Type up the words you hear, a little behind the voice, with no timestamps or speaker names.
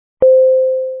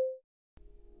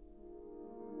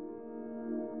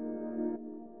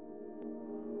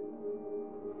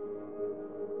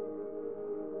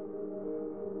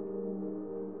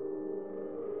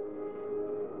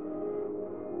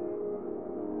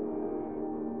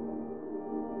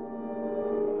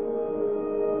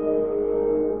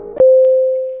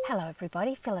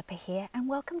everybody, Philippa here, and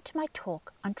welcome to my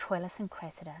talk on Troilus and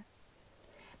Cressida.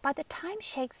 By the time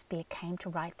Shakespeare came to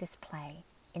write this play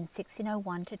in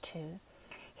 1601 to 2,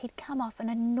 he'd come off an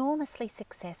enormously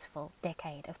successful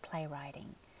decade of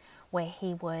playwriting, where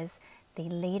he was the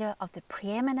leader of the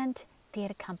preeminent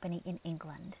theatre company in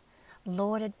England,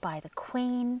 lauded by the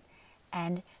Queen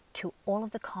and to all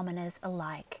of the commoners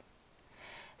alike.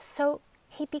 So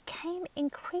he became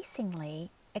increasingly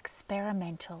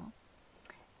experimental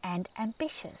and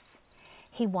ambitious.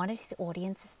 He wanted his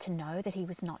audiences to know that he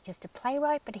was not just a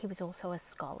playwright, but he was also a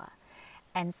scholar.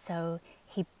 And so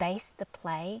he based the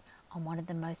play on one of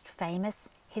the most famous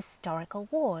historical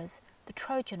wars, the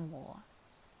Trojan War.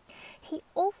 He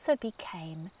also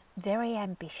became very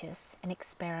ambitious and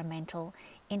experimental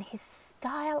in his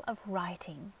style of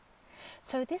writing.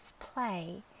 So this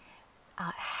play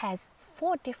has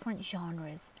 4 different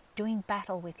genres doing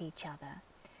battle with each other: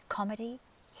 comedy,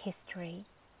 history,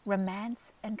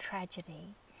 romance and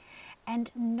tragedy,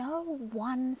 and no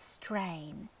one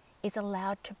strain is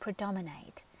allowed to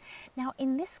predominate. Now,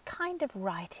 in this kind of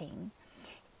writing,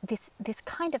 this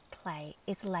kind of play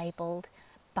is labelled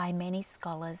by many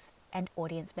scholars and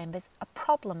audience members a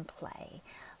problem play,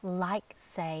 like,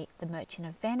 say, The Merchant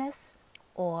of Venice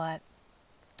or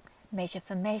Measure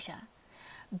for Measure,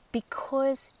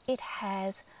 because it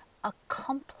has a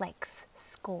complex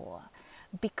score,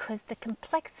 because the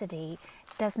complexity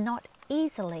does not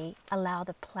easily allow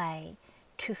the play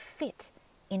to fit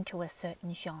into a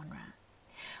certain genre.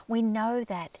 We know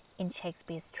that in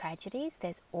Shakespeare's tragedies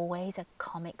there's always a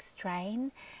comic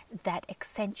strain that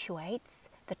accentuates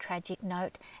the tragic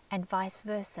note and vice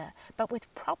versa, but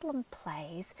with problem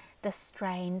plays the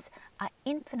strains are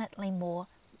infinitely more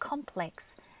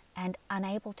complex and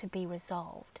unable to be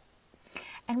resolved.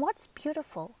 And what's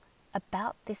beautiful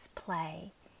about this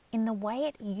play, in the way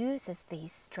it uses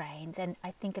these strains, and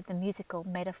I think of the musical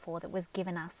metaphor that was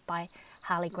given us by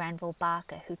Harley Granville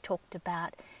Barker, who talked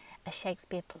about a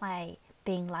Shakespeare play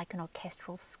being like an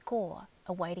orchestral score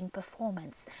awaiting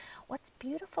performance. What's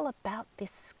beautiful about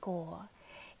this score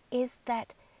is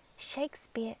that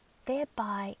Shakespeare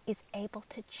thereby is able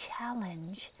to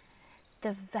challenge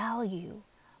the value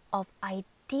of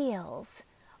ideals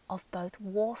of both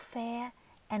warfare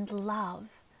and love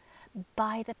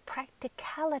by the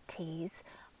practicalities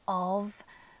of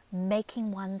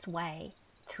making one's way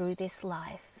through this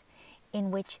life, in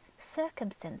which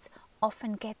circumstance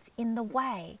often gets in the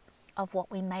way of what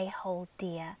we may hold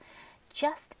dear,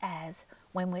 just as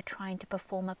when we're trying to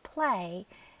perform a play,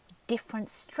 different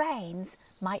strains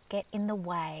might get in the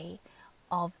way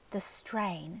of the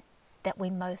strain that we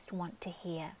most want to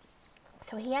hear.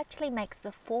 So he actually makes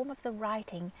the form of the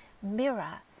writing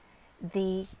mirror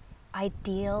the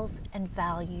ideals and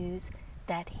values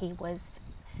that he was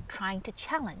trying to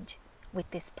challenge with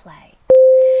this play.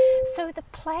 So the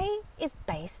play is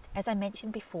based, as I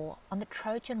mentioned before, on the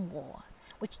Trojan War,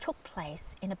 which took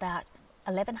place in about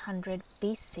 1100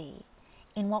 BC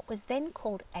in what was then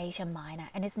called Asia Minor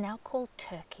and is now called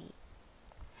Turkey.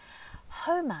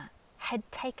 Homer had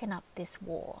taken up this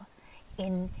war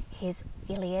in his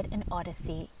Iliad and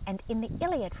Odyssey, and in the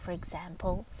Iliad, for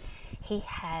example, he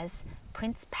has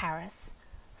Prince Paris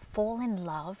fall in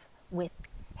love with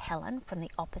Helen from the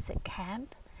opposite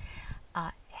camp.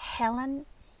 Helen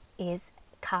is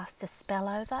cast a spell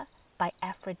over by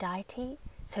Aphrodite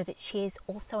so that she is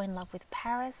also in love with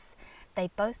Paris. They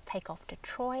both take off to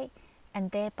Troy and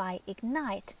thereby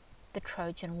ignite the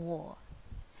Trojan War.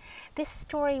 This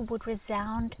story would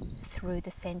resound through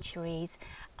the centuries.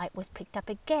 It was picked up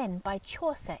again by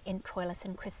Chaucer in Troilus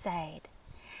and Cressida.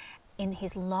 In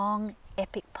his long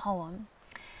epic poem,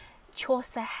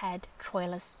 Chaucer had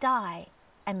Troilus die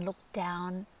and look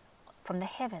down from the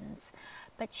heavens,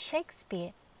 but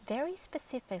Shakespeare very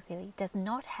specifically does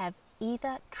not have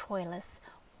either Troilus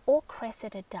or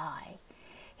Cressida die.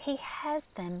 He has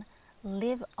them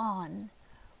live on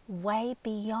way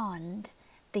beyond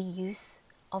the use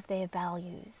of their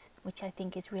values, which I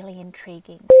think is really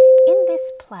intriguing. In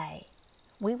this play,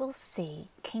 we will see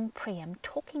King Priam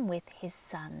talking with his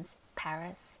sons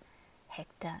Paris,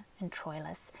 Hector and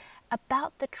Troilus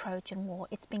about the Trojan War.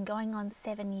 It's been going on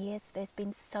 7 years. There's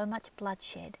been so much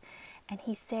bloodshed. And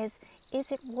he says,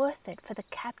 is it worth it for the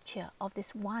capture of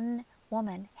this one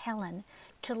woman, Helen,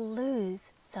 to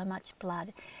lose so much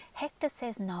blood? Hector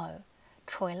says no.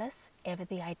 Troilus, ever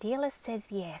the idealist, says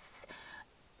yes.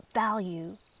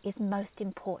 Value is most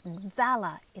important.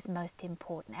 Valor is most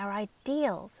important. Our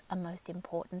ideals are most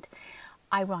important.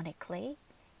 Ironically,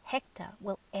 Hector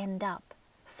will end up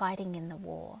fighting in the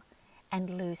war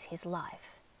and lose his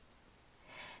life.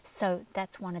 So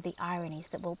that's one of the ironies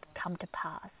that will come to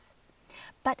pass.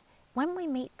 But When we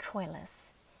meet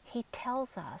Troilus, he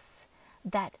tells us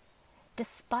that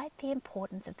despite the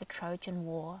importance of the Trojan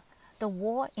War, the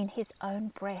war in his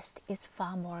own breast is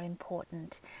far more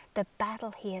important. The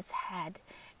battle he has had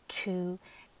to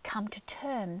come to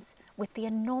terms with the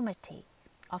enormity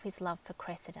of his love for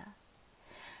Cressida.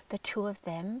 The two of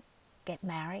them get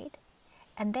married,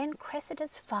 and then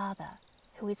Cressida's father,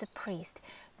 who is a priest,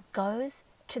 goes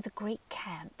to the Greek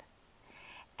camp,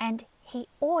 and he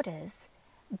orders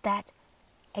that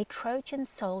a Trojan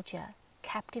soldier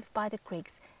captive by the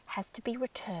Greeks has to be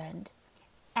returned,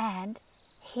 and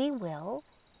he will,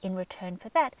 in return for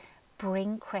that,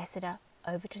 bring Cressida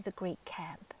over to the Greek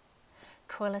camp.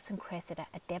 Troilus and Cressida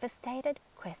are devastated.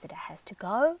 Cressida has to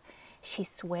go. She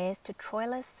swears to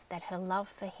Troilus that her love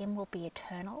for him will be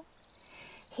eternal.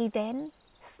 He then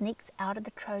sneaks out of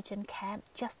the Trojan camp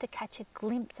just to catch a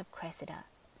glimpse of Cressida,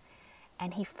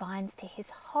 and he finds to his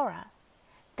horror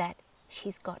that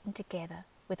she's gotten together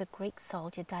with a Greek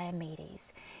soldier,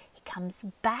 Diomedes. He comes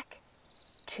back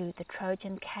to the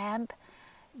Trojan camp,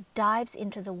 dives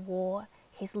into the war.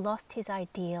 He's lost his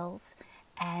ideals,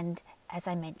 and as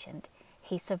I mentioned,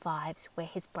 he survives where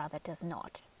his brother does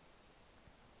not.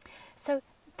 So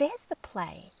there's the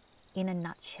play in a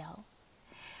nutshell.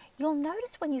 You'll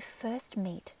notice when you first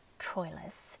meet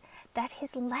Troilus that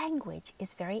his language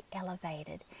is very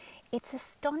elevated. It's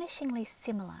astonishingly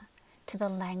similar to the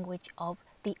language of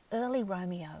the early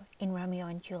Romeo in Romeo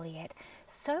and Juliet,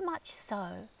 so much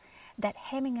so that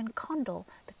Hemming and Condell,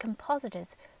 the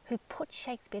compositors who put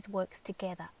Shakespeare's works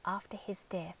together after his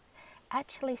death,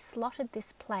 actually slotted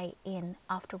this play in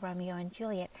after Romeo and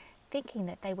Juliet, thinking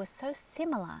that they were so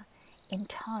similar in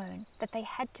tone that they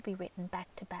had to be written back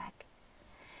to back.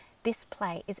 This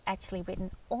play is actually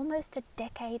written almost a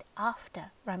decade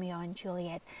after Romeo and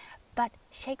Juliet, but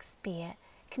Shakespeare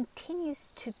continues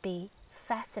to be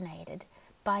fascinated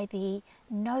by the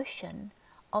notion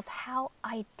of how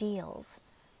ideals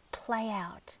play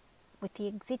out with the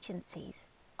exigencies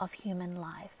of human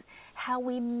life, how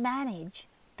we manage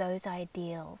those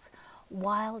ideals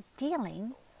while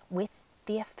dealing with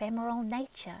the ephemeral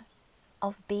nature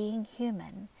of being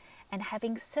human and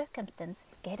having circumstance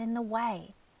get in the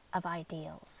way of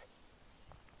ideals.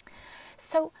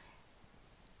 So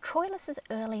Troilus's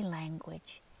early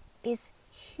language is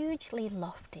hugely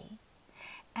lofty,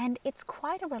 and it's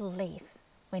quite a relief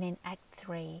when in Act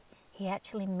 3 he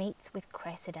actually meets with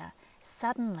Cressida.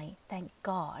 Suddenly, thank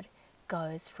God,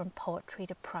 goes from poetry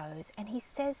to prose, and he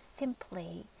says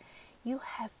simply, "You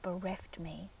have bereft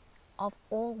me of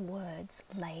all words,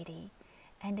 lady,"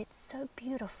 and it's so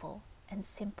beautiful and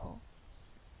simple.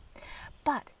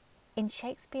 But in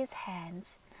Shakespeare's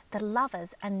hands, the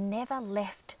lovers are never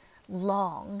left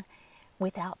long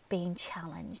without being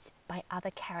challenged by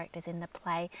other characters in the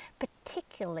play,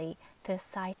 particularly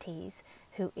Thersites,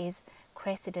 who is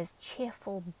Cressida's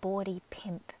cheerful, bawdy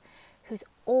pimp, who's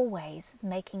always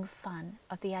making fun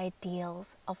of the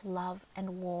ideals of love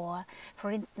and war.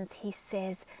 For instance, he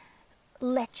says,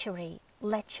 "Lechery,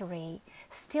 lechery,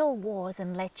 still wars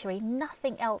and lechery,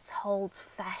 nothing else holds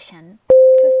fashion."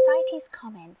 Thersites'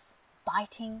 comments,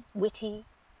 biting, witty,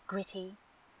 gritty,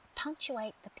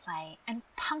 punctuate the play and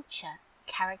puncture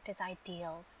characters'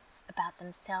 ideals about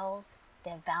themselves,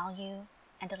 their value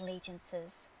and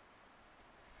allegiances.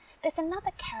 There's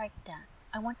another character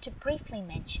I want to briefly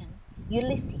mention,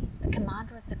 Ulysses, the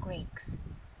commander of the Greeks.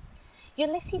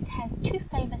 Ulysses has two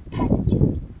famous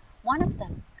passages, one of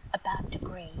them about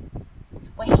degree,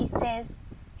 where he says,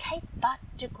 "Take but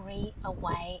degree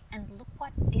away and look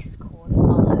what discord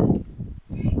follows."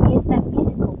 Here's that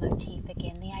musical motif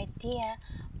again, the idea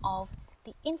of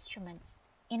the instruments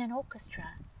in an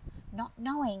orchestra not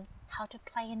knowing how to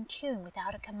play in tune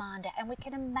without a commander. And we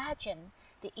can imagine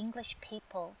the English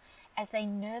people as they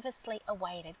nervously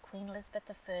awaited Queen Elizabeth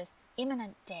I's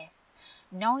imminent death,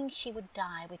 knowing she would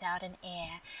die without an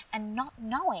heir, and not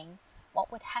knowing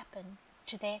what would happen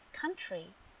to their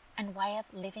country and way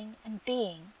of living and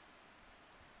being.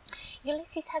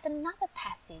 Ulysses has another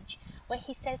passage where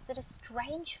he says that a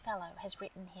strange fellow has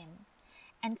written him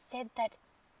and said that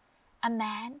a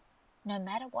man, no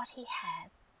matter what he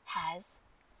has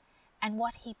and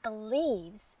what he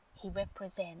believes he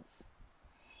represents,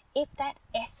 if that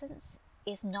essence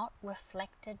is not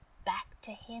reflected back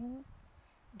to him,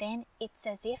 then it's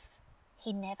as if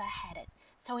he never had it.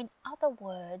 So in other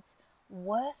words,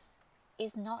 worth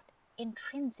is not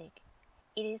intrinsic.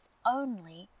 It is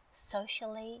only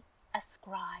socially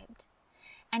ascribed.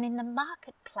 And in the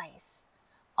marketplace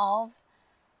of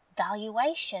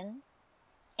valuation,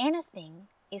 anything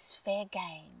is fair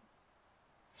game.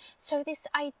 So this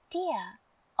idea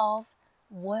of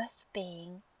worth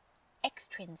being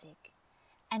extrinsic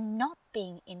and not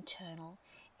being internal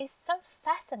is so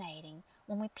fascinating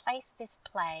when we place this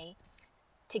play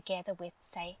together with,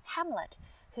 say, Hamlet,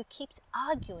 who keeps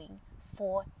arguing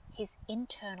for his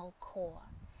internal core.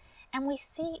 And we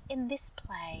see in this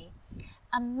play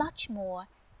a much more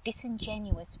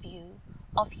disingenuous view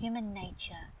of human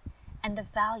nature and the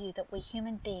value that we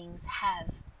human beings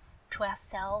have to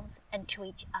ourselves and to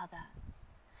each other.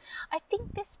 I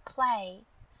think this play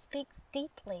speaks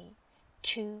deeply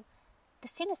to the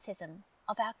cynicism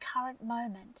of our current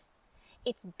moment.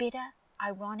 Its bitter,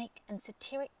 ironic and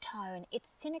satiric tone, its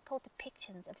cynical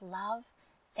depictions of love,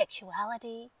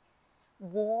 sexuality,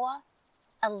 war,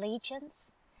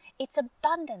 allegiance, its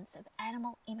abundance of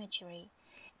animal imagery,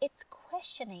 its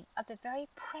questioning of the very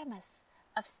premise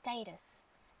of status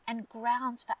and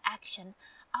grounds for action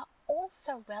are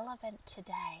also relevant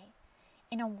today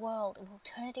in a world of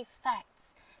alternative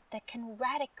facts that can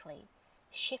radically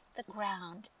shift the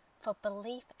ground for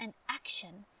belief and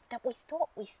action that we thought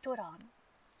we stood on.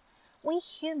 We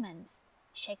humans,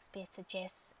 Shakespeare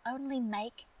suggests, only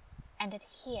make and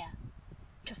adhere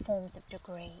to forms of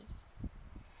degree.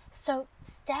 So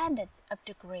standards of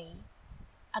degree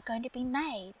are going to be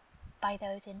made by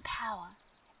those in power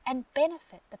and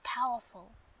benefit the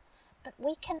powerful, but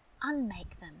we can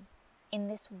unmake them in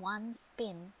this one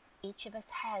spin each of us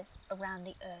has around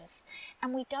the earth,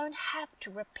 and we don't have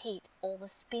to repeat all the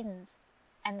spins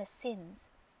and the sins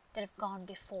that have gone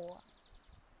before.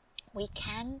 We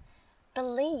can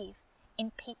believe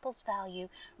in people's value,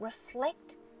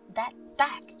 reflect that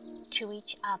back to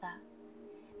each other,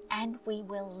 and we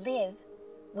will live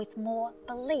with more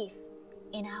belief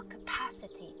in our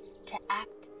capacity to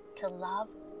act, to love,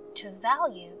 to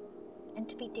value, and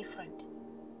to be different.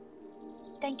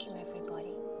 Thank you,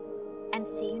 everybody, and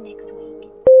see you next week.